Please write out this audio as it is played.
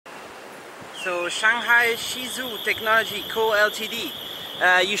So Shanghai ShiZhu Technology Co. Ltd.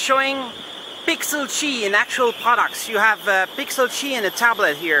 You're showing Pixel Qi in actual products. You have Pixel Qi in a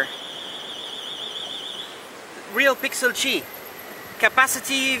tablet here. Real Pixel Qi.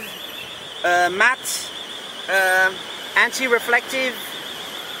 Capacitive, matte, anti-reflective.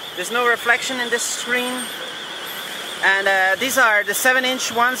 There's no reflection in this screen. And these are the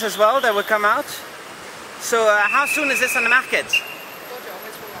 7-inch ones as well that will come out. So how soon is this on the market?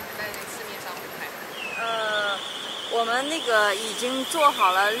 我们那个已经做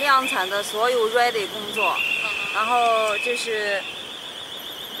好了量产的所有 ready 工作，然后就是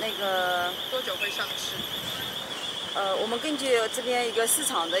那个多久会上市？我们根据这边一个市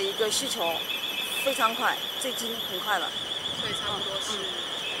场的一个需求，非常快，最近很快了。所以差不多是。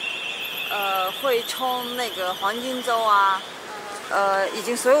会冲那个黄金周啊，已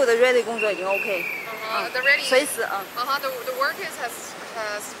经所有的 ready 工作已经 OK。The ready. 随时The work has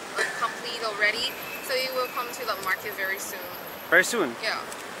complete already. So it will come to the market very soon. Very soon? Yeah.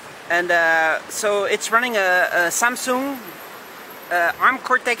 And so it's running a Samsung ARM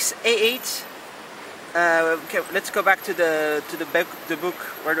Cortex-A8. Okay, let's go back to the book.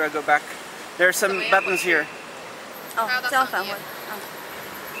 Where do I go back? There are some buttons here. 哦，这样返回。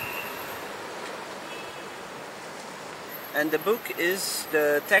And the book is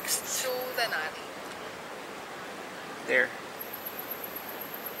the text. 书在哪里？ There.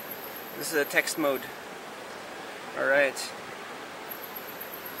 This is a text mode. Alright.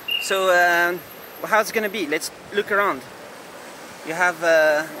 So, how's it gonna be? Let's look around. You have,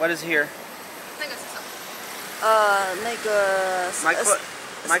 what is here? 那个是什么？那个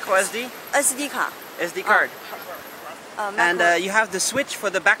micro SD? SD 卡。SD card. And you have the switch for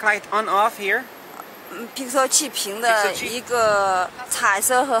the backlight on-off here. Pixel 气屏的一个彩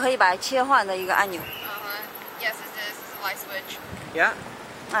色和黑白切换的一个按钮。Yes, it is light switch. Yeah.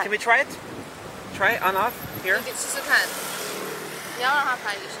 Can we try it? Try on off here. 你试试看。你要让它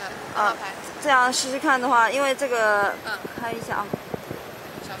拍一下。让它拍。这样试试看的话，因为这个开一下啊。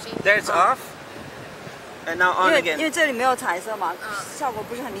小心。There it's off. And now on again. 因为这里没有彩色嘛，效果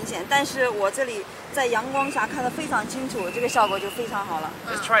不是很明显。但是我这里在阳光下看得非常清楚，这个效果就非常好了。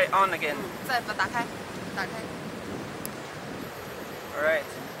Let's try it on again. 再打开，打开。All right.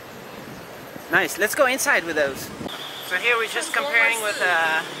 Nice. Let's go inside with those. So here we're just comparing with.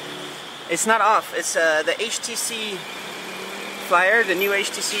 It's not off. It's the HTC Flyer, the new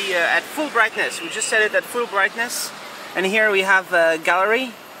HTC at full brightness. We just set it at full brightness, and here we have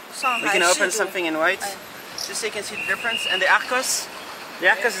gallery. We can open something in white, just so you can see the difference. And the Archos. The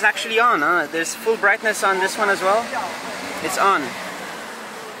Archos is actually on. There's full brightness on this one as well. It's on.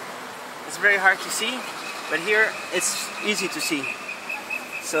 It's very hard to see, but here it's easy to see.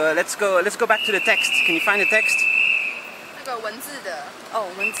 So let's go back to the text. Can you find the text? 那个文字的。哦，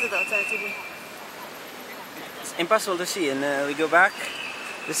文字的在这边。It's impossible to see, and we go back.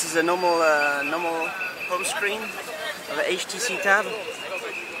 This is a normal home screen of the HTC tab.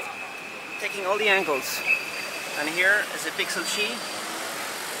 Taking all the angles. And here is a Pixel Qi.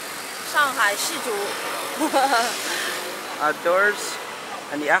 上海ShiZhu. Outdoors.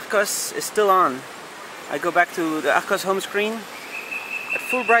 And the Archos is still on. I go back to the Archos home screen at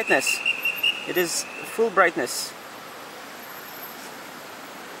full brightness. It is full brightness.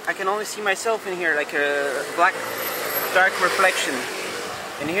 I can only see myself in here like a black dark reflection.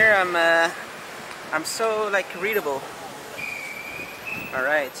 And here I'm so like readable. All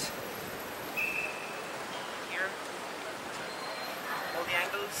right. Here all the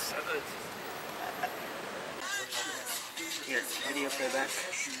angles are good. Here, video playback.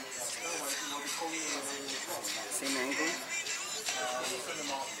 Same angle.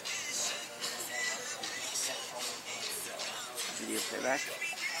 Video playback.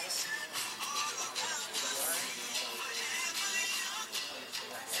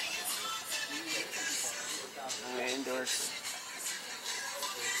 Indoors.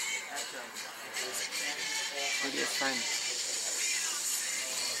 Video is fine.